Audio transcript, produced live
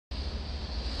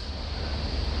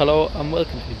Hello and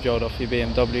welcome to Joe Duffy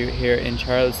BMW here in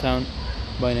Charlestown.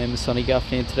 My name is Sonny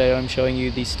Gaffney and today I'm showing you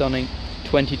the stunning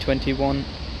 2021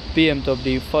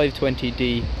 BMW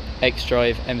 520D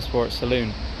xDrive M Sport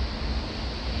Saloon.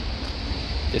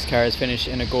 This car is finished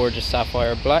in a gorgeous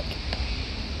sapphire black,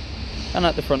 and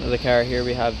at the front of the car here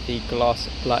we have the gloss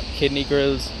black kidney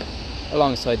grills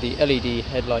alongside the LED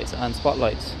headlights and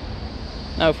spotlights.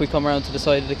 Now if we come around to the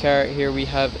side of the car, here we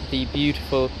have the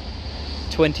beautiful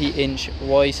 20-inch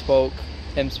Y-spoke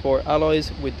M Sport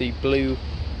alloys with the blue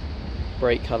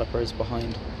brake calipers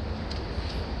behind.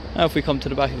 Now if we come to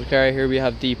the back of the car, here we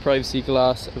have the privacy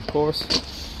glass, of course.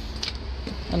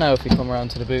 And now if we come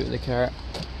around to the boot of the car,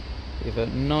 we have a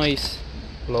nice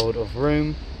load of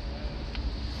room.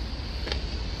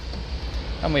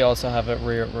 And we also have a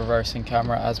rear reversing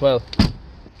camera as well.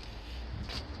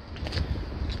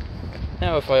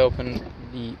 Now if I open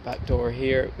the back door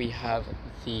here, we have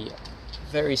the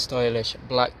very stylish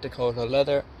black Dakota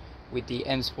leather with the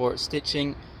M Sport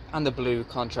stitching and the blue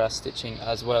contrast stitching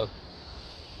as well.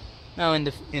 Now in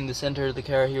the center of the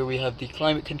car here we have the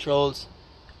climate controls,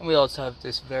 and we also have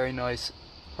this very nice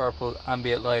purple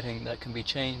ambient lighting that can be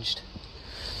changed.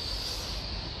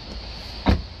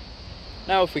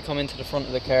 Now if we come into the front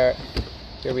of the car,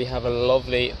 here we have a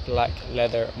lovely black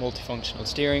leather multifunctional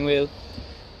steering wheel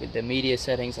with the media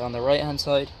settings on the right hand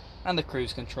side and the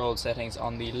cruise control settings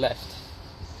on the left.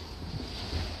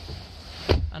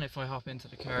 And if I hop into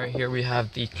the car, here we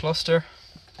have the cluster,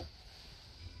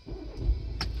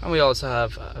 and we also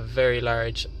have a very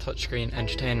large touchscreen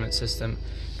entertainment system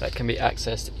that can be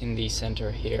accessed in the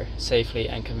center here, safely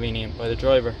and convenient by the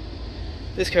driver.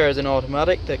 This car is an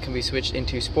automatic that can be switched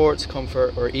into Sports,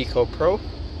 Comfort or Eco Pro.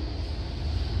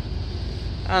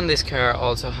 And this car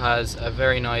also has a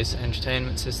very nice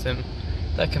entertainment system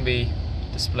that can be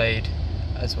displayed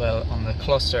as well on the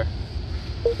cluster.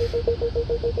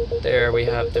 There we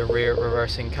have the rear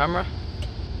reversing camera.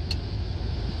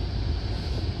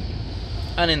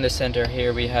 And in the center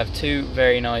here we have two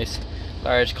very nice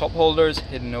large cup holders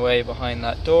hidden away behind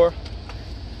that door.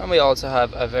 And we also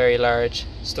have a very large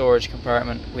storage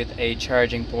compartment with a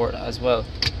charging port as well.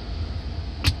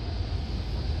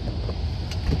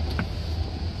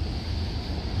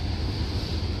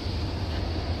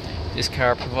 This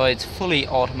car provides fully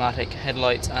automatic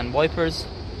headlights and wipers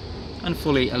and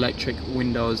fully electric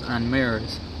windows and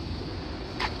mirrors.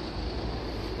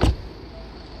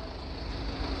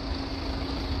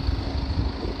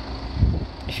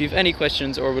 If you have any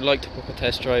questions or would like to book a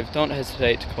test drive, don't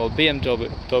hesitate to call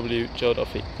BMW Joe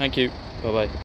Duffy. Thank you. Bye bye.